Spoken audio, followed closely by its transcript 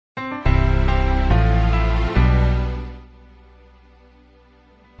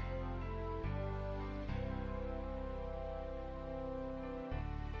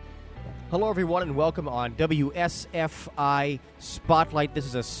Hello, everyone, and welcome on WSFI Spotlight. This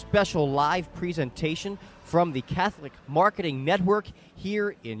is a special live presentation from the Catholic Marketing Network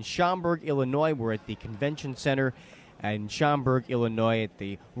here in Schaumburg, Illinois. We're at the Convention Center in Schaumburg, Illinois, at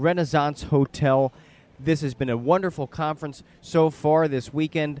the Renaissance Hotel. This has been a wonderful conference so far this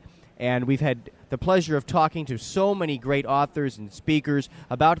weekend, and we've had the pleasure of talking to so many great authors and speakers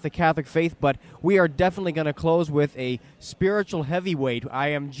about the Catholic faith, but we are definitely going to close with a spiritual heavyweight. I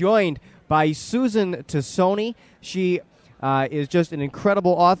am joined by Susan Tassone. She is just an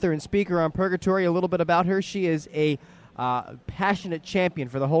incredible author and speaker on purgatory. A little bit about her. She is a passionate champion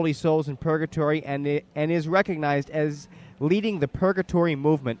for the holy souls in purgatory and is recognized as leading the purgatory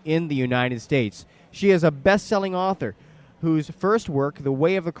movement in the United States. She is a best-selling author whose first work, The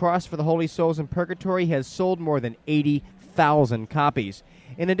Way of the Cross for the Holy Souls in Purgatory, has sold more than 80,000 copies.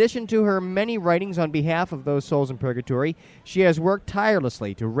 In addition to her many writings on behalf of those souls in purgatory, she has worked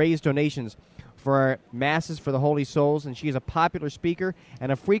tirelessly to raise donations for masses for the holy souls, and she is a popular speaker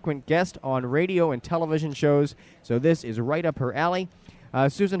and a frequent guest on radio and television shows, so this is right up her alley.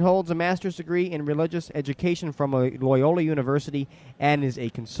 Susan holds a master's degree in religious education from Loyola University and is a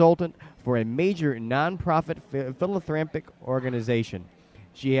consultant for a major nonprofit philanthropic organization.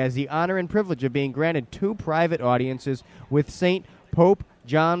 She has the honor and privilege of being granted 2 private audiences with St. Pope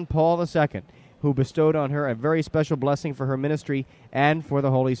John Paul II, who bestowed on her a very special blessing for her ministry and for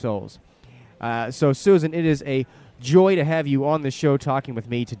the holy souls. So, Susan, it is a joy to have you on the show talking with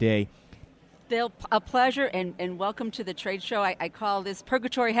me today. A pleasure, and welcome to the trade show. I call this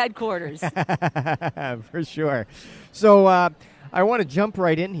Purgatory Headquarters. For sure. So I want to jump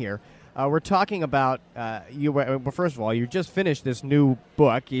right in here. We're talking about, well, first of all, you just finished this new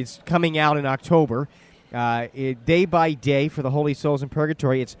book. It's coming out in October, Day by Day for the Holy Souls in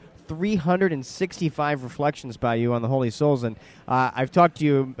Purgatory. It's 365 reflections by you on the Holy Souls, and I've talked to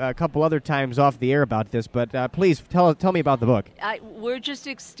you a couple other times off the air about this, but please tell me about the book. We're just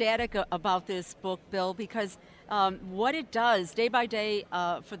ecstatic about this book, Bill, because what it does, Day by Day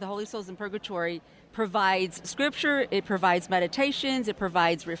for the Holy Souls in Purgatory, provides scripture, it provides meditations, it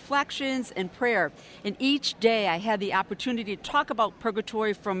provides reflections and prayer. And each day I had the opportunity to talk about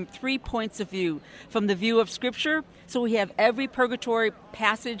purgatory from 3 points of view. From the view of scripture, so we have every purgatory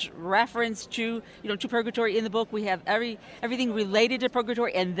passage reference to purgatory in the book. We have everything related to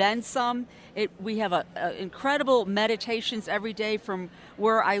purgatory and then some. We have incredible meditations every day from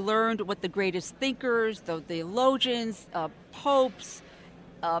where I learned what the greatest thinkers, the theologians, popes,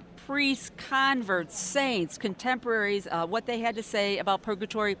 priests, converts, saints, contemporaries, what they had to say about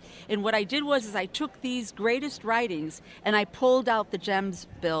purgatory. And what I did was I took these greatest writings and I pulled out the gems,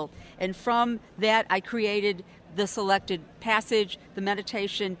 Bill. And from that I created the selected passage, the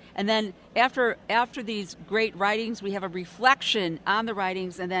meditation, and then after these great writings, we have a reflection on the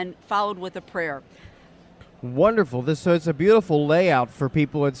writings and then followed with a prayer. Wonderful. So it's a beautiful layout for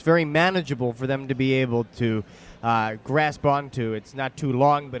people. It's very manageable for them to be able to grasp onto. It's not too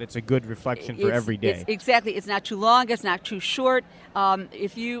long, but it's a good reflection for every day. Exactly. It's not too long. It's not too short.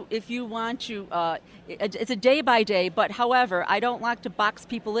 If you want to, it's a day by day. But however, I don't like to box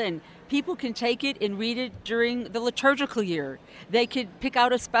people in. People can take it and read it during the liturgical year. They could pick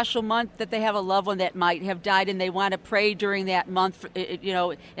out a special month that they have a loved one that might have died, and they want to pray during that month,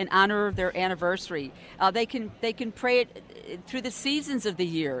 in honor of their anniversary. They can pray it through the seasons of the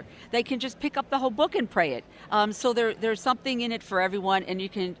year. They can just pick up the whole book and pray it. So there's something in it for everyone, and you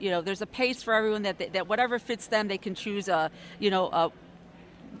can, there's a pace for everyone that whatever fits them, they can choose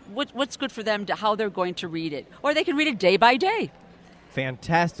what's good for them to how they're going to read it, or they can read it day by day.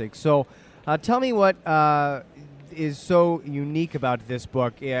 Fantastic. So tell me what is so unique about this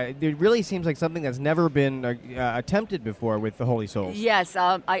book. It really seems like something that's never been attempted before with the Holy Souls. Yes,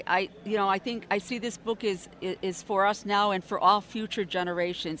 I think I see this book is for us now and for all future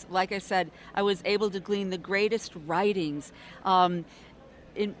generations. Like I said, I was able to glean the greatest writings. And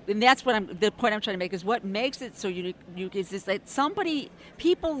that's the point I'm trying to make is what makes it so unique is that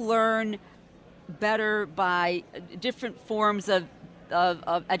people learn better by different forms of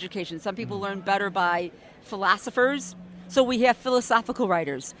education. Some people learn better by philosophers. So we have philosophical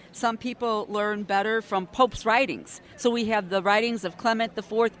writers. Some people learn better from Pope's writings. So we have the writings of Clement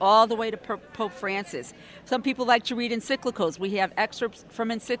IV all the way to Pope Francis. Some people like to read encyclicals. We have excerpts from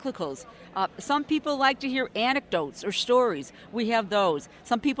encyclicals. Some people like to hear anecdotes or stories. We have those.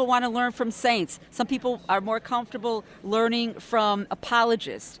 Some people want to learn from saints. Some people are more comfortable learning from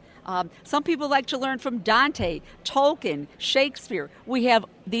apologists. Some people like to learn from Dante, Tolkien, Shakespeare. We have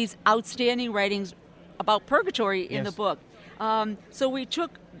these outstanding writings about purgatory in the book. So we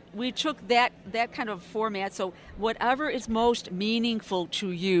took we took that kind of format. So whatever is most meaningful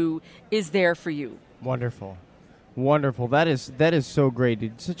to you is there for you. Wonderful. Wonderful. That is so great.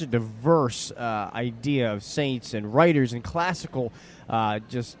 It's such a diverse idea of saints and writers and classical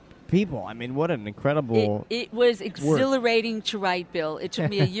just people. I mean, what an incredible It was exhilarating to write, Bill. It took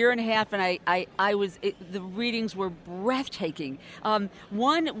me a year and a half, and the readings were breathtaking.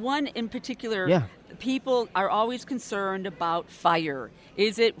 One in particular, people are always concerned about fire.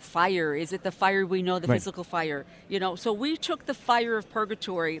 Is it fire? Is it the fire we know, the physical fire? So we took the fire of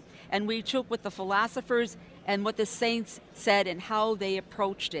purgatory, and we took what the philosophers and what the saints said and how they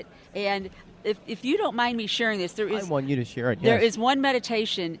approached it. And if you don't mind me sharing this, I want you to share it. There is one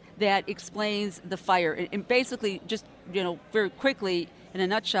meditation that explains the fire. And basically, just very quickly, in a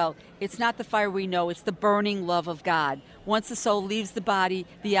nutshell, it's not the fire we know, it's the burning love of God. Once the soul leaves the body,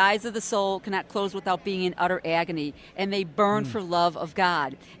 the eyes of the soul cannot close without being in utter agony, and they burn for love of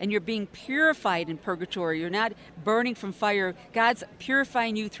God. And you're being purified in purgatory. You're not burning from fire. God's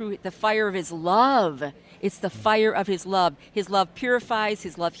purifying you through the fire of His love. It's the fire of His love. His love purifies,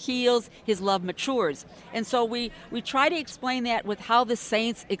 His love heals, His love matures. And so we try to explain that with how the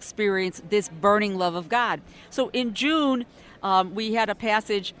saints experience this burning love of God. So in June, we had a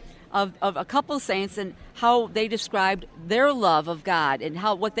passage of a couple saints and how they described their love of God and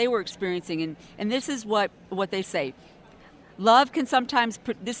what they were experiencing. And this is what they say. Love can sometimes,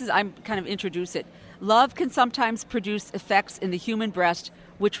 I'm kind of introduce it. Love can sometimes produce effects in the human breast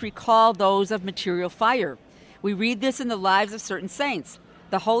which recall those of material fire. We read this in the lives of certain saints.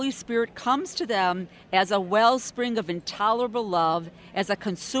 The Holy Spirit comes to them as a wellspring of intolerable love, as a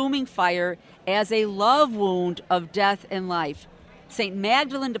consuming fire, as a love wound of death and life. St.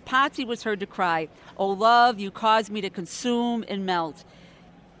 Magdalene de Pazzi was heard to cry, "O love, you cause me to consume and melt.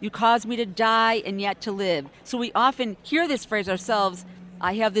 You cause me to die and yet to live." So we often hear this phrase ourselves,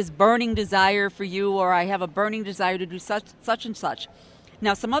 I have this burning desire for you, or I have a burning desire to do such and such.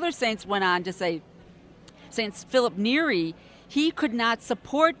 Now, some other saints went on to say, St. Philip Neri, he could not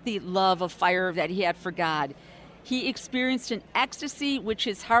support the love of fire that he had for God. He experienced an ecstasy which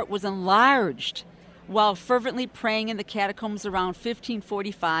his heart was enlarged while fervently praying in the catacombs around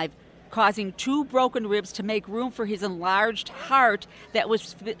 1545, causing 2 broken ribs to make room for his enlarged heart that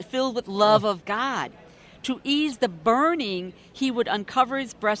was filled with love of God. To ease the burning, he would uncover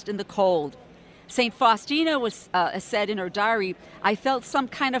his breast in the cold. St. Faustina was said in her diary, "I felt some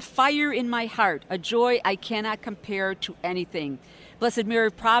kind of fire in my heart, a joy I cannot compare to anything." Blessed Mary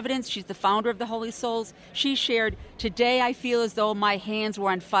of Providence, she's the founder of the Holy Souls, she shared, "Today I feel as though my hands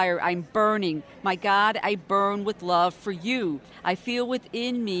were on fire. I'm burning. My God, I burn with love for you. I feel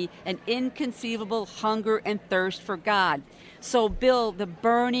within me an inconceivable hunger and thirst for God." So, Bill, the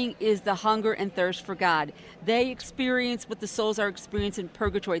burning is the hunger and thirst for God. They experience what the souls are experiencing in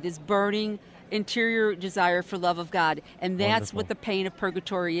purgatory, this burning interior desire for love of God. And that's Wonderful. what the pain of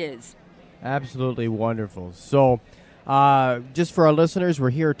purgatory is. Absolutely wonderful. So, just for our listeners, we're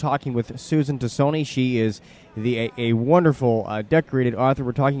here talking with Susan Tassone. She is a wonderful decorated author.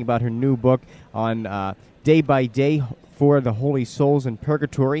 We're talking about her new book on Day by Day for the Holy Souls in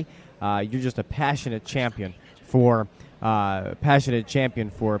Purgatory. You're just a passionate champion for Holy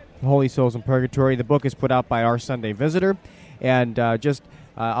Souls in Purgatory. The book is put out by Our Sunday Visitor, and just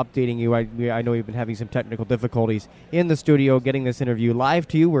updating you, I know you've been having some technical difficulties in the studio getting this interview live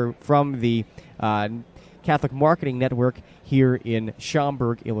to you. We're from the Catholic Marketing Network here in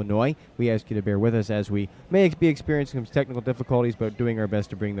Schaumburg, Illinois. We ask you to bear with us as we may be experiencing some technical difficulties, but doing our best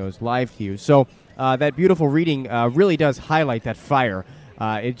to bring those live to you. So that beautiful reading really does highlight that fire.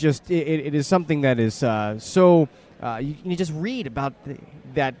 It is something that is so... you just read about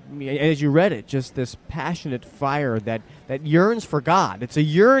that as you read it, just this passionate fire that yearns for God. It's a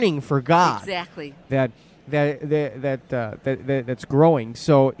yearning for God. Exactly. That's growing.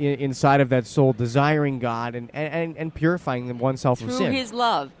 So inside of that soul, desiring God and purifying oneself through from sin. His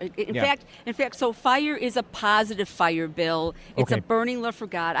love. In fact, so fire is a positive fire, Bill. It's a burning love for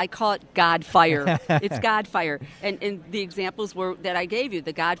God. I call it God fire. It's God fire. And the examples that I gave you: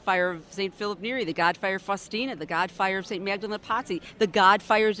 the God fire of St. Philip Neri, the God fire of Faustina, the God fire of St. Magdalene of Pazzi. The God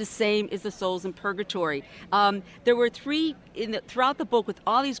fire is the same as the souls in purgatory. There were 3 throughout the book with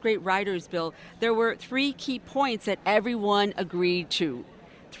all these great writers, Bill. There were 3 key points that everyone agreed to.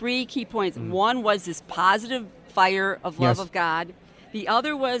 3 key points. One was this positive fire of love of God. The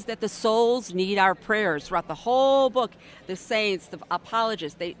other was that the souls need our prayers. Throughout the whole book, the saints, the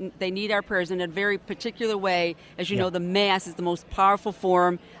apologists, they need our prayers in a very particular way. As you know, the Mass is the most powerful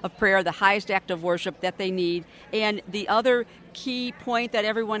form of prayer, the highest act of worship that they need. And the other key point that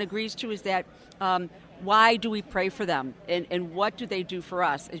everyone agrees to is that why do we pray for them, and what do they do for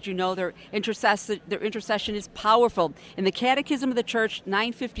us? As you know, their intercession is powerful. In the Catechism of the Church,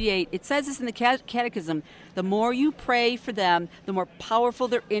 958, it says this in the Catechism: the more you pray for them, the more powerful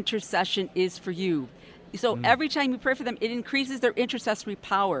their intercession is for you. So every time you pray for them, it increases their intercessory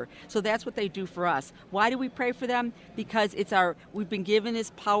power. So that's what they do for us. Why do we pray for them? Because we've been given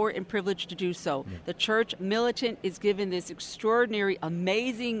this power and privilege to do so. Yeah. The church militant is given this extraordinary,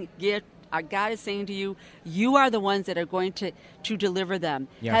 amazing gift. Our God is saying to you, you are the ones that are going to deliver them.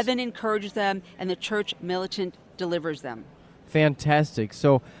 Yes. Heaven encourages them, and the church militant delivers them. Fantastic.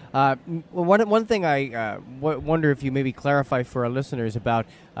 So one thing I wonder if you maybe clarify for our listeners about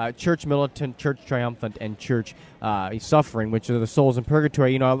church militant, church triumphant, and church suffering, which are the souls in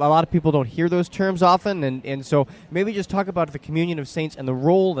purgatory. You know, a lot of people don't hear those terms often, and so maybe just talk about the communion of saints and the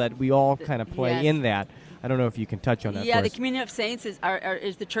role that we all kind of play in that. I don't know if you can touch on that. Yeah, for the us. communion of saints is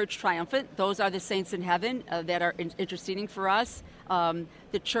the church triumphant. Those are the saints in heaven that are interceding for us.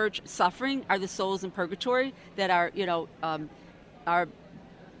 The church suffering are the souls in purgatory that are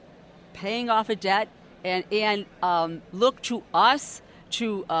paying off a debt and look to us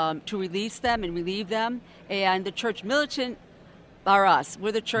to release them and relieve them. And the church militant are us.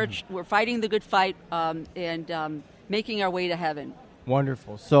 We're the church. We're fighting the good fight and making our way to heaven.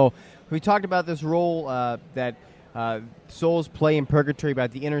 Wonderful. So we talked about this role that souls play in purgatory,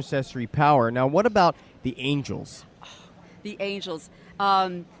 about the intercessory power. Now, what about the angels? The angels.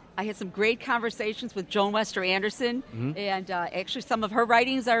 I had some great conversations with Joan Wester Anderson, and actually some of her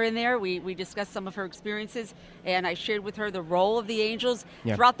writings are in there. We discussed some of her experiences, and I shared with her the role of the angels.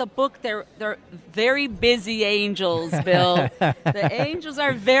 Yeah. Throughout the book, they're very busy angels, Bill. The angels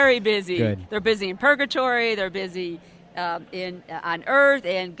are very busy. Good. They're busy in purgatory. They're busy on earth,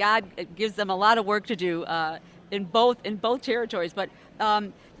 and God gives them a lot of work to do in both territories. But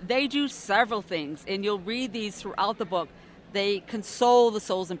they do several things, and you'll read these throughout the book. They console the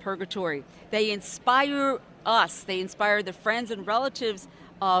souls in purgatory. They inspire us. They inspire the friends and relatives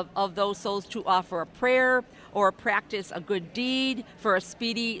of those souls to offer a prayer or practice a good deed for a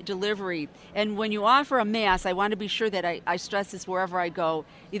speedy delivery. And when you offer a Mass, I want to be sure that I stress this wherever I go.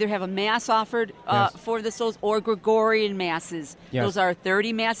 Either have a Mass offered for the souls or Gregorian Masses. Yes. Those are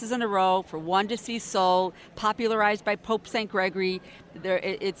 30 Masses in a row for one deceased soul, popularized by Pope St. Gregory.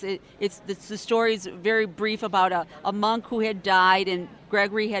 The story is very brief about a monk who had died, and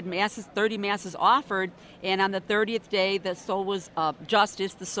Gregory had 30 masses offered, and on the 30th day, the soul was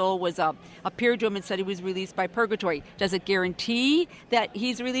appeared to him and said he was released by purgatory. Does it guarantee that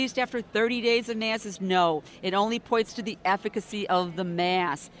he's released after 30 days of masses? No. It only points to the efficacy of the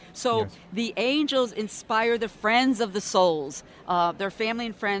Mass. So yes. The angels inspire the friends of the souls, their family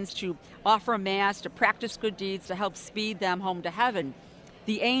and friends, to offer a Mass, to practice good deeds, to help speed them home to heaven.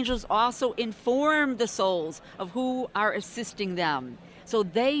 The angels also inform the souls of who are assisting them. So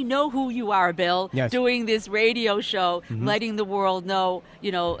they know who you are, Bill, yes. Doing this radio show, letting the world know,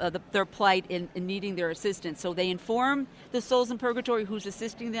 their plight in needing their assistance. So they inform the souls in purgatory who's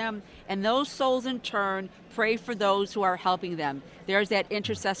assisting them, and those souls in turn pray for those who are helping them. There's that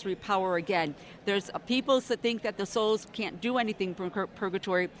intercessory power again. There's people that think that the souls can't do anything from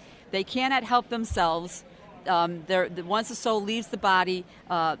purgatory. They cannot help themselves. Once the soul leaves the body,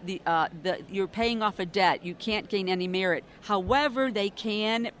 you're paying off a debt. You can't gain any merit. However, they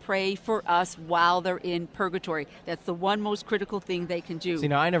can pray for us while they're in purgatory. That's the one most critical thing they can do. See,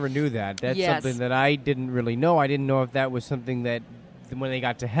 now I never knew that. That's yes. something that I didn't really know. I didn't know if that was something that when they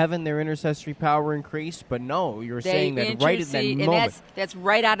got to heaven, their intercessory power increased. But no, you're saying that right at that moment. That's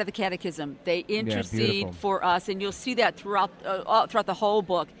right out of the Catechism. They intercede for us, and you'll see that throughout the whole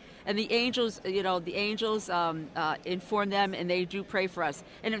book. And the angels, inform them, and they do pray for us.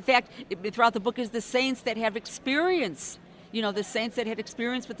 And in fact, throughout the book is the saints that have experience. The saints that had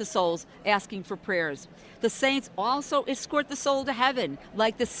experience with the souls asking for prayers. The saints also escort the soul to heaven,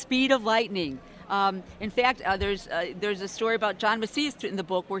 like the speed of lightning. In fact, there's a story about John Macias in the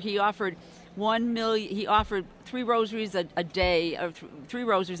book where he offered 1 million. He offered 3 rosaries a day, or 3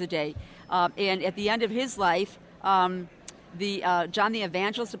 rosaries a day, and at the end of his life. John the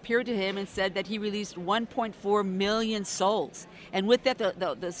Evangelist appeared to him and said that he released 1.4 million souls. And with that,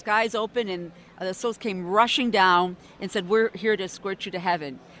 the skies opened and the souls came rushing down and said, "We're here to escort you to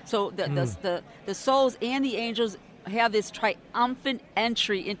heaven." So the souls and the angels have this triumphant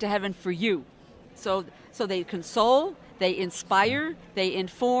entry into heaven for you. So they console, they inspire, they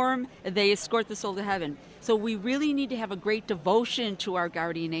inform, they escort the soul to heaven. So we really need to have a great devotion to our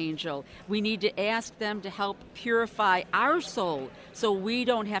guardian angel. We need to ask them to help purify our soul so we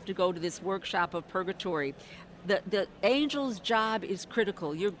don't have to go to this workshop of purgatory. The angel's job is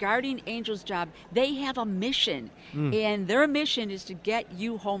critical. Your guardian angel's job, they have a mission, and their mission is to get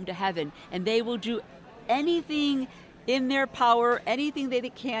you home to heaven, and they will do anything in their power, anything they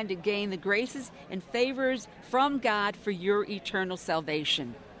can to gain the graces and favors from God for your eternal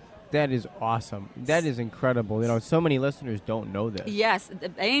salvation. That is awesome. That is incredible. So many listeners don't know this. Yes,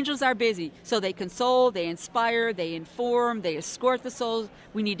 the angels are busy. So they console, they inspire, they inform, they escort the souls.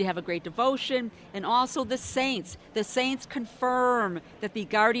 We need to have a great devotion. And also the saints. The saints confirm that the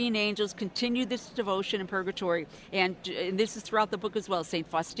guardian angels continue this devotion in purgatory. And this is throughout the book as well. St.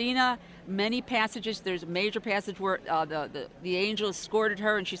 Faustina, many passages. There's a major passage where the angel escorted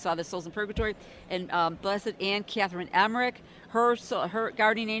her and she saw the souls in purgatory. And Blessed Anne Catherine Emmerich, her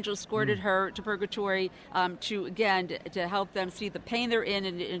guardian angel escorted her to purgatory to help them see the pain they're in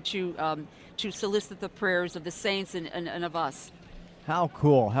and to solicit the prayers of the saints and of us. How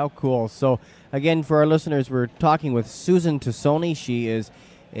cool, how cool. So, again, for our listeners, we're talking with Susan Tassone. She is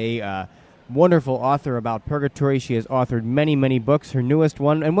a wonderful author about purgatory. She has authored many, many books. Her newest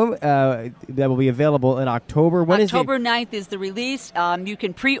one, and that will be available in October. October 9th is the release. You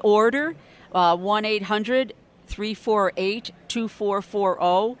can pre-order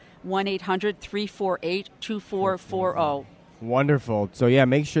 1-800-348-2440, 1-800-348-2440. Wonderful. So, yeah,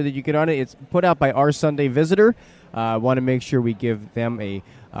 make sure that you get on it. It's put out by Our Sunday Visitor. Want to make sure we give them a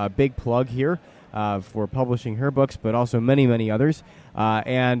big plug here for publishing her books, but also many, many others.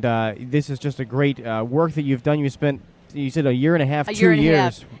 And this is just a great work that you've done. You said a year and a half, 2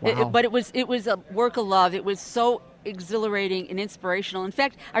 years. Wow. But it was a work of love. It was so exhilarating and inspirational. In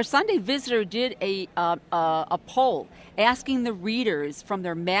fact, Our Sunday Visitor did a poll asking the readers from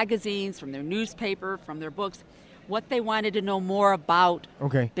their magazines, from their newspaper, from their books, what they wanted to know more about,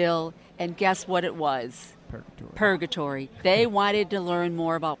 Bill, and guess what it was? Purgatory. They wanted to learn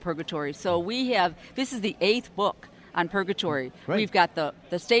more about purgatory. So this is the 8th book on purgatory. Right. We've got the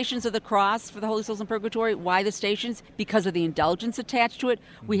Stations of the Cross for the Holy Souls in Purgatory. Why the Stations? Because of the indulgence attached to it.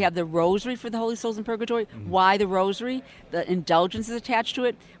 We have the Rosary for the Holy Souls in Purgatory. Why the Rosary? The indulgence is attached to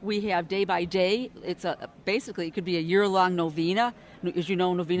it. We have Day by Day. It's basically it could be a year-long novena. As you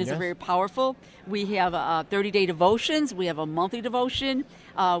know, novenas are very powerful. We have 30-day devotions. We have a monthly devotion.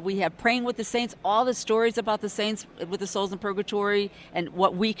 We have Praying with the Saints, all the stories about the saints with the souls in purgatory and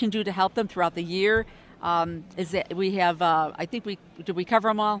what we can do to help them throughout the year. Is that we have? I think did we cover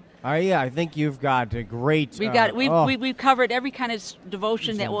them all? Yeah, I think you've got a great. We've covered every kind of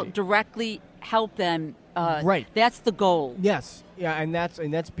devotion that will directly help them. Right. That's the goal. Yes. Yeah, and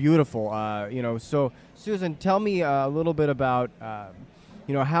that's beautiful. So Susan, tell me a little bit about how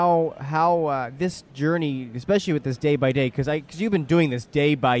this journey, especially with this day by day, because you've been doing this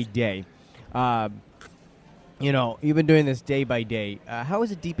day by day. You've been doing this day by day. How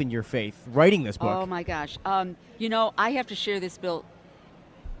has it deepened your faith, writing this book? Oh, my gosh. I have to share this, Bill.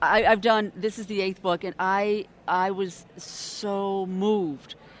 This is the 8th book, and I was so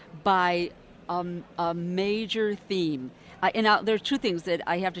moved by a major theme. There are 2 things that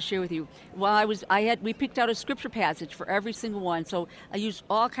I have to share with you. We picked out a scripture passage for every single one, so I used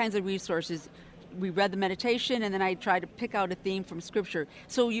all kinds of resources. We read the meditation, and then I tried to pick out a theme from Scripture.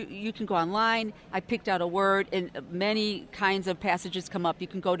 So you can go online. I picked out a word, and many kinds of passages come up. You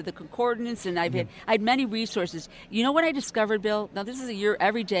can go to the concordance, and I had many resources. You know what I discovered, Bill? Now, this is a year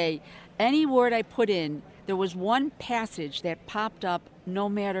every day. Any word I put in, there was one passage that popped up no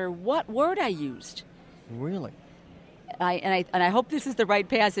matter what word I used. Really? I hope this is the right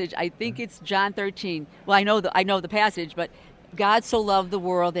passage. I think it's John 13. Well, I know the passage, but God so loved the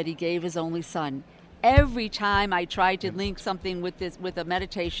world that he gave his only son. Every time I tried to link something with a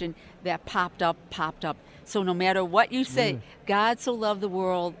meditation, that popped up. So no matter what you say, God so loved the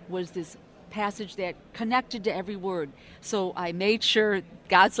world was this passage that connected to every word. So I made sure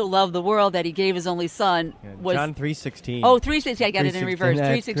God so loved the world that he gave his only son was John 3:16. Oh, 3:16. I got it in reverse.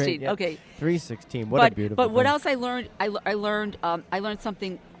 3:16. Yeah. Okay. 3:16. What a beautiful. But what else I learned? I learned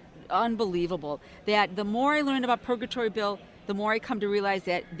something unbelievable. That the more I learned about purgatory, Bill, the more I come to realize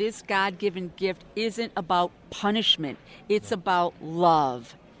that this God-given gift isn't about punishment. It's about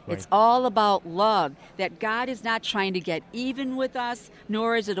love. Right. It's all about love, that God is not trying to get even with us,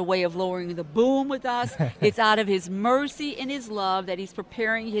 nor is it a way of lowering the boom with us. It's out of his mercy and his love that he's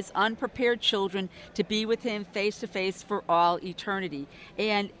preparing his unprepared children to be with him face to face for all eternity.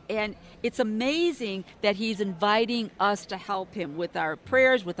 And it's amazing that he's inviting us to help him with our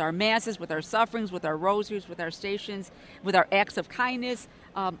prayers, with our masses, with our sufferings, with our rosaries, with our stations, with our acts of kindness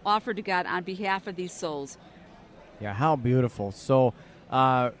offered to God on behalf of these souls. Yeah, how beautiful. So,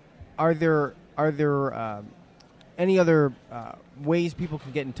 are there any other ways people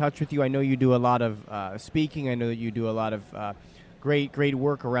can get in touch with you? I know you do a lot of speaking. I know that you do a lot of great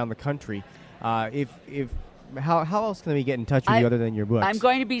work around the country. How else can we get in touch with you other than your books? I'm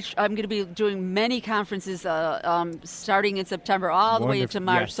going to be doing many conferences starting in September all the way into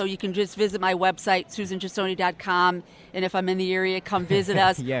March. Yes. So you can just visit my website, SusanGiasone.com, and if I'm in the area, come visit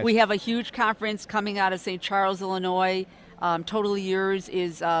us. Yes. We have a huge conference coming out of St. Charles, Illinois. Totally Yours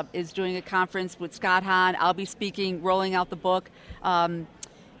is doing a conference with Scott Hahn. I'll be speaking, rolling out the book.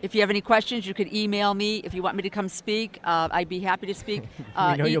 If you have any questions, you could email me. If you want me to come speak, I'd be happy to speak.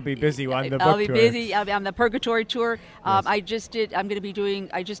 We know you'll be busy on the book I'll be tour. busy. I'll be on the Purgatory tour. Yes. I just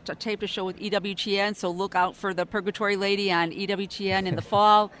taped a show with EWTN, so look out for the Purgatory Lady on EWTN in the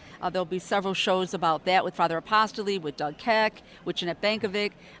fall. There'll be several shows about that with Father Apostoli, with Doug Keck, with Jeanette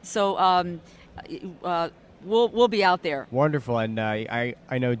Bankovic. So we'll be out there. Wonderful, and I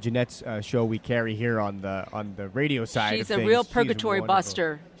know Jeanette's show we carry here on the radio side. She's of a things. real She's purgatory wonderful.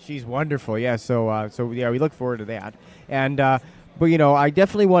 buster. She's wonderful, yeah. So yeah, we look forward to that. And but I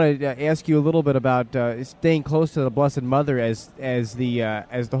definitely want to ask you a little bit about staying close to the Blessed Mother as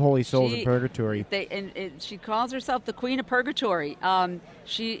the Holy Souls in Purgatory. She calls herself the Queen of Purgatory.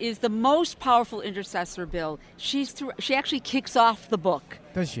 She is the most powerful intercessor, Bill. She actually kicks off the book.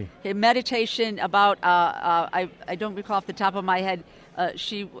 Does she? A meditation about, I don't recall off the top of my head,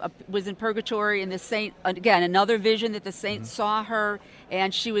 she was in purgatory, and the saint, again, another vision that the saint saw her,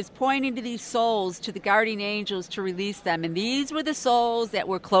 and she was pointing to these souls, to the guardian angels, to release them. And these were the souls that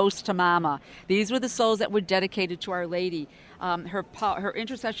were close to Mama. These were the souls that were dedicated to Our Lady. Her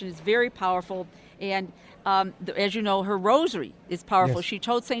intercession is very powerful, and as you know, her rosary is powerful. Yes. She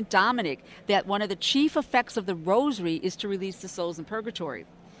told St. Dominic that one of the chief effects of the rosary is to release the souls in purgatory.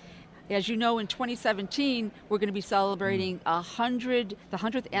 As you know, in 2017, we're going to be celebrating the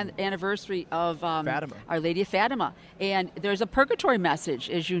 100th anniversary of Fatima. Our Lady of Fatima. And there's a purgatory message,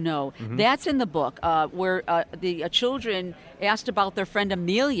 as you know. That's in the book, where the children asked about their friend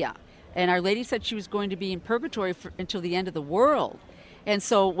Amelia. And Our Lady said she was going to be in purgatory until the end of the world. And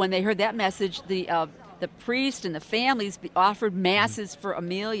so when they heard that message, the priest and the families offered masses for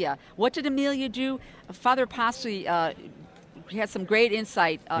Amelia. What did Amelia do? Father Apostoli has some great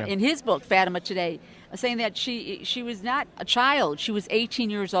insight in his book, Fatima Today, saying that she was not a child. She was 18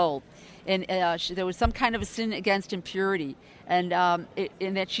 years old. And there was some kind of a sin against impurity. And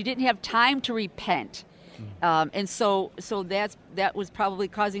that she didn't have time to repent. And so that was probably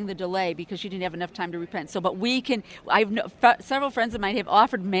causing the delay, because she didn't have enough time to repent. But several friends of mine have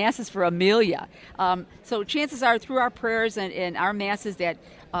offered masses for Amelia. So chances are, through our prayers and our masses, that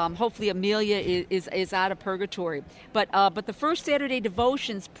hopefully Amelia is out of purgatory. But the first Saturday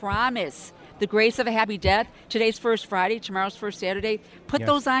devotions promise the grace of a happy death. Today's First Friday, tomorrow's First Saturday. Put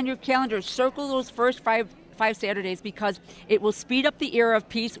those on your calendar. Circle those first five Saturdays, because it will speed up the era of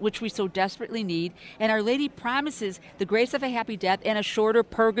peace, which we so desperately need. And Our Lady promises the grace of a happy death and a shorter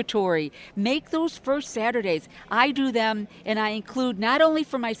purgatory. Make those first Saturdays. I do them, and I include, not only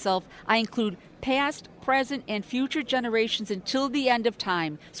for myself, I include past, present, and future generations until the end of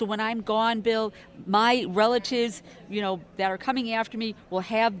time. So when I'm gone, Bill, my relatives, that are coming after me will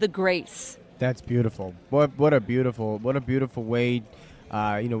have the grace. That's beautiful. What a beautiful way.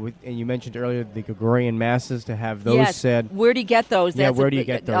 And you mentioned earlier the Gregorian Masses, to have those said. Where do you get those? Where do you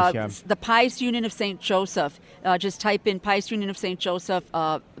get those? The Pious Union of St. Joseph. Just type in Pious Union of St. Joseph.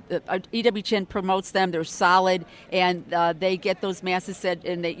 EWTN promotes them. They're solid, and they get those Masses said,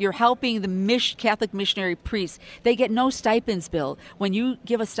 and you're helping the Catholic missionary priests. They get no stipends, Bill. When you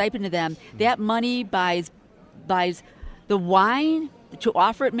give a stipend to them, that money buys the wine to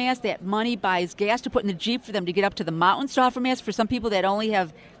offer at Mass. That money buys gas to put in the Jeep for them to get up to the mountains to offer Mass, for some people that only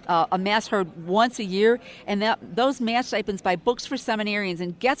have a Mass heard once a year. And those Mass stipends buy books for seminarians.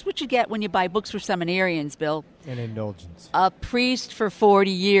 And guess what you get when you buy books for seminarians, Bill? An indulgence. A priest for 40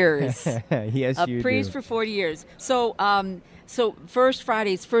 years. Yes, you do. A priest for 40 years. So first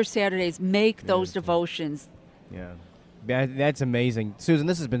Fridays, first Saturdays, make those devotions. Yeah. That's amazing. Susan,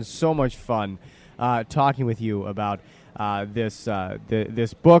 this has been so much fun talking with you about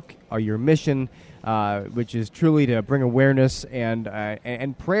this book, or your mission, which is truly to bring awareness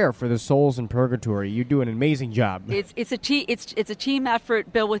and prayer for the souls in purgatory. You do an amazing job. It's a team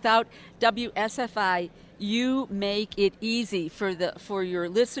effort, Bill. Without WSFI, you make it easy for your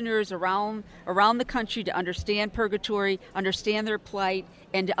listeners around the country to understand purgatory, understand their plight,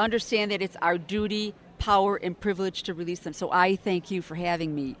 and to understand that it's our duty, power and privilege to release them. So I thank you for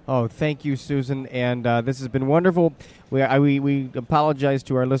having me. Oh, thank you, Susan. And this has been wonderful. We apologize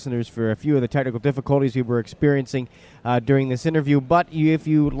to our listeners for a few of the technical difficulties we were experiencing during this interview. But if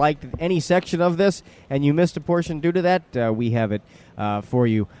you liked any section of this and you missed a portion due to that, we have it for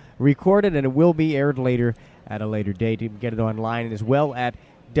you recorded, and it will be aired later at a later date. You can get it online as well at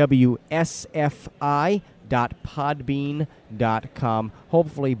WSFI.podbean.com,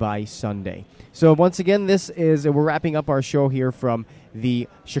 hopefully by Sunday. So once again, we're wrapping up our show here from the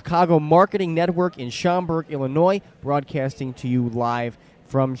Chicago Marketing Network in Schaumburg, Illinois, broadcasting to you live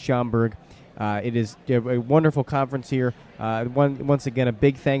from Schaumburg. It is a wonderful conference here. Once again, a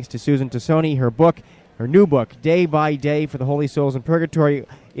big thanks to Susan Tassone. Her new book, Day by Day for the Holy Souls in Purgatory,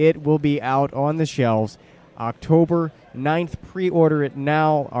 it will be out on the shelves October 9th. Pre-order it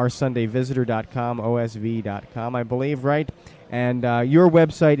now, oursundayvisitor.com, OSV.com, I believe, right? And your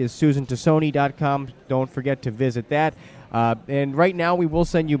website is susantassone.com. Don't forget to visit that. And right now we will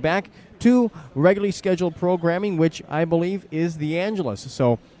send you back to regularly scheduled programming, which I believe is the Angelus.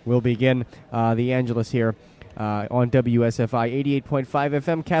 So we'll begin the Angelus here on WSFI 88.5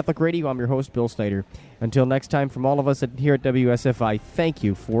 FM Catholic Radio. I'm your host, Bill Snyder. Until next time, from all of us here at WSFI, thank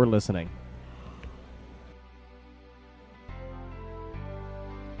you for listening.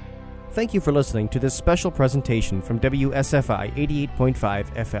 Thank you for listening to this special presentation from WSFI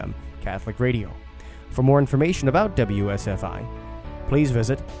 88.5 FM Catholic Radio. For more information about WSFI, please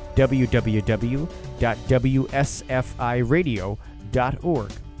visit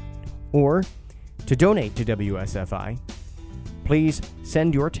www.wsfiradio.org. Or, to donate to WSFI, please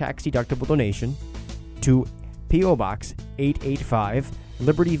send your tax-deductible donation to P.O. Box 885,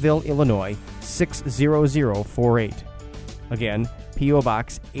 Libertyville, Illinois 60048. Again, P.O.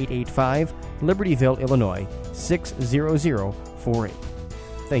 Box 885, Libertyville, Illinois 60048.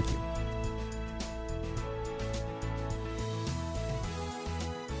 Thank you.